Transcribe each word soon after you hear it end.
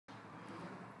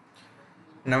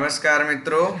નમસ્કાર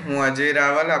મિત્રો, હું અજય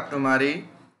રાવલ આપનું મારી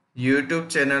યુટ્યુબ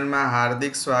ચેનલમાં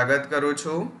હાર્દિક સ્વાગત કરું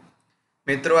છું.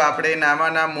 મિત્રો, આપણે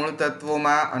નામાના મૂળ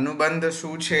તત્વોમાં અનુબંધ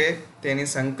શું છે તેની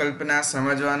સંકલ્પના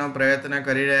સમજવાનો પ્રયત્ન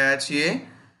કરી રહ્યા છીએ.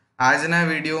 આજના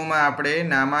વિડીયોમાં આપણે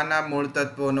નામાના મૂળ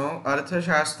તત્વોનો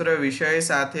અર્થશાસ્ત્ર વિષય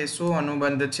સાથે શું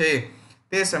અનુબંધ છે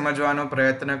તે સમજવાનો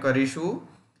પ્રયત્ન કરીશું.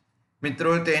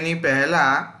 મિત્રો, તેની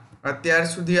પહેલાં અત્યાર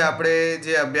સુધી આપણે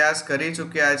જે અભ્યાસ કરી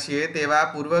ચૂક્યા છીએ તેવા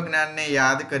પૂર્વ જ્ઞાનને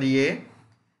યાદ કરીએ.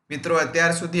 મિત્રો,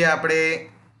 અત્યાર સુધી આપણે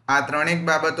આ ત્રણેક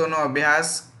બાબતોનો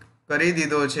અભ્યાસ કરી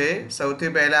દીધો છે.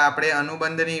 સૌથી પહેલાં આપણે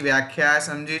અનુબંધની વ્યાખ્યા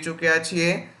સમજી ચૂક્યા છીએ.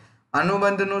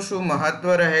 અનુબંધનું શું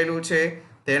મહત્ત્વ રહેલું છે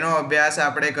તેનો અભ્યાસ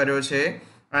આપણે કર્યો છે.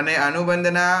 અને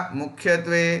અનુબંધના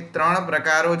મુખ્યત્વે 3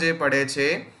 પ્રકારો જે પડે છે: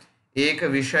 એક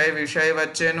વિષય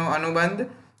વચ્ચેનો અનુબંધ,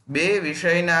 2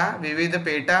 વિષયના વિવિધ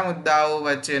પેટા મુદ્દાઓ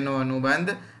વચ્ચેનો અનુબંધ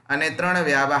અને 3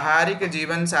 વ્યાવહારિક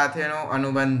જીવન સાથેનો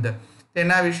અનુબંધ.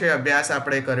 તેના વિશે અભ્યાસ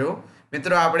આપણે કર્યો.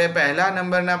 મિત્રો, આપણે પહેલા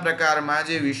નંબરના પ્રકારમાં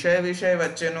જે વિષય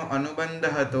વચ્ચેનો અનુબંધ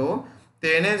હતો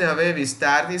તેને જ હવે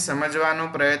વિસ્તારથી સમજવાનો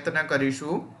પ્રયત્ન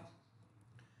કરીશું.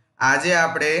 આજે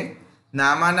આપણે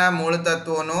નામાના મૂળ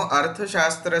તત્વોનો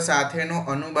અર્થશાસ્ત્ર સાથેનો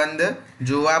અનુબંધ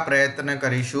જોવા પ્રયત્ન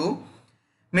કરીશું.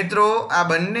 મિત્રો, આ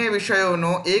બંને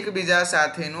વિષયોનો એકબીજા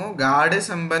સાથેનો ગાઢ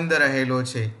સંબંધ રહેલો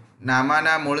છે.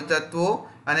 નામાના મૂળ તત્વો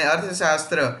અને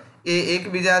અર્થશાસ્ત્ર એ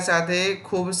એકબીજા સાથે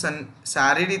ખૂબ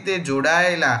સારી રીતે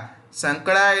જોડાયેલા,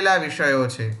 સંકળાયેલા વિષયો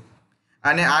છે.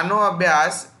 અને આનો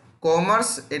અભ્યાસ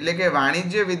કોમર્સ એટલે કે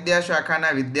વાણિજ્ય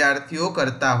વિદ્યાશાખાના વિદ્યાર્થીઓ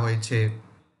કરતા હોય છે.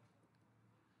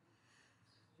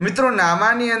 મિત્રો,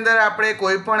 નામાની અંદર આપણે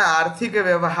કોઈ પણ આર્થિક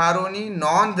વ્યવહારોની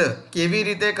નોંધ કેવી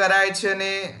રીતે કરાય છે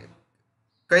અને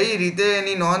કઈ રીતે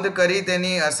એની નોંધ કરી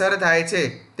તેની અસર થાય છે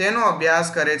તેનો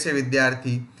અભ્યાસ કરે છે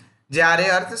વિદ્યાર્થી. જ્યારે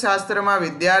અર્થશાસ્ત્રમાં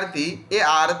વિદ્યાર્થી એ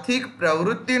આર્થિક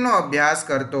પ્રવૃત્તિનો અભ્યાસ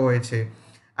કરતો હોય છે.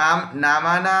 આમ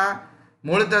નામાના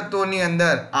મૂળ તત્વોની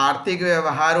અંદર આર્થિક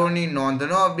વ્યવહારોની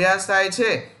નોંધનો અભ્યાસ થાય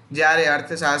છે, જ્યારે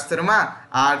અર્થશાસ્ત્રમાં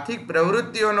આર્થિક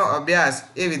પ્રવૃત્તિઓનો અભ્યાસ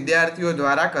એ વિદ્યાર્થીઓ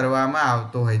દ્વારા કરવામાં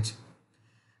આવતો હોય છે.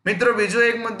 મિત્રો, બીજો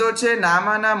એક મુદ્દો છે,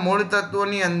 નામાના મૂળ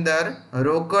તત્વોની અંદર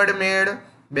રોકડ મેળ,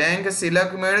 બેંક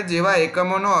સિલક મેળ જેવા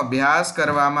એકમોનો અભ્યાસ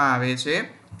કરવામાં આવે છે.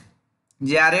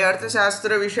 જ્યારે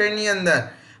અર્થશાસ્ત્ર વિષયની અંદર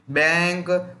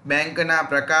બેંકના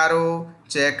પ્રકારો,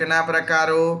 ચેકના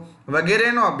પ્રકારો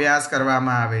વગેરેનો અભ્યાસ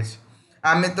કરવામાં આવે છે.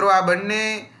 આ મિત્રો, આ બંને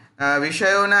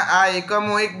વિષયોના આ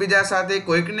એકમો એકબીજા સાથે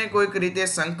કોઈક ને કોઈક રીતે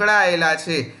સંકળાયેલા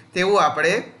છે તેવું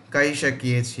આપણે કહી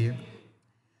શકીએ છીએ.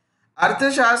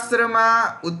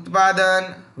 અર્થશાસ્ત્રમાં ઉત્પાદન,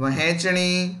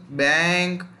 વહેંચણી,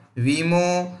 બેંક, વીમો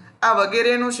આ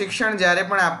વગેરેનું શિક્ષણ જ્યારે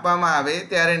પણ આપવામાં આવે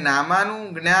ત્યારે નામાનું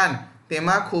જ્ઞાન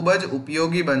તેમાં ખૂબ જ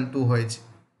ઉપયોગી બનતું હોય છે.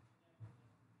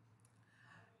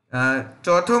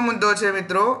 ચોથો મુદ્દો છે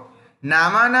મિત્રો,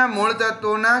 નામાના મૂળ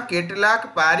તત્વોના કેટલાક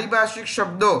પારિભાષિક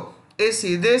શબ્દો એ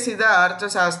સીધા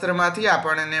અર્થશાસ્ત્રમાંથી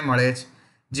આપણને મળે છે.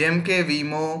 જેમ કે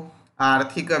વીમો,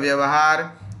 આર્થિક વ્યવહાર,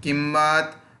 કિંમત,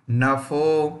 નફો,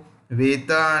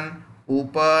 વેતન,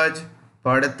 ઉપજ,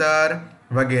 પડતર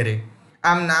વગેરે.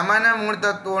 આમ નામાના મૂળ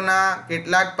તત્વોના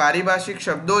કેટલાક પારિભાષિક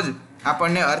શબ્દો જ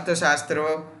આપણને અર્થશાસ્ત્ર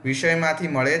વિષયમાંથી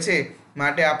મળે છે.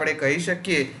 માટે આપણે કહી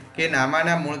શકીએ કે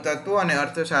નામાના મૂળ તત્વો અને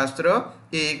અર્થશાસ્ત્ર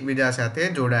એ એકબીજા સાથે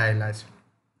જોડાયેલા છે.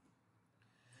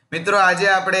 મિત્રો, આજે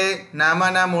આપણે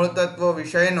નામાના મૂળ તત્વો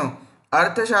વિષયનો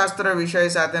અર્થશાસ્ત્ર વિષય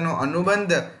સાથેનો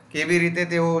અનુબંધ કેવી રીતે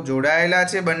તેઓ જોડાયેલા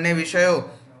છે બંને વિષયો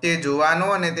તે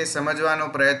જોવાનો અને તે સમજવાનો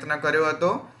પ્રયત્ન કર્યો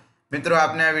હતો. મિત્રો,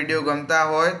 આપને આ વિડીયો ગમતા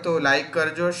હોય તો લાઈક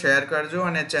કરજો, શેર કરજો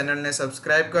અને ચેનલને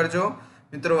સબસ્ક્રાઈબ કરજો.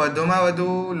 મિત્રો, વધુમાં વધુ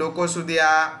લોકો સુધી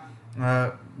આ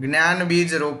જ્ઞાન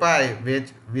બીજ રોપાય,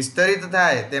 વિસ્તરિત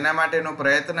થાય તેના માટેનો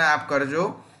પ્રયત્ન આપ કરજો.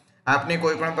 આપને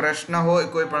કોઈ પણ પ્રશ્ન હોય,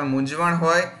 કોઈ પણ મૂંઝવણ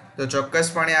હોય તો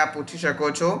ચોક્કસપણે આપ પૂછી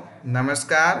શકો છો.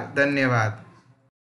 નમસ્કાર, ધન્યવાદ.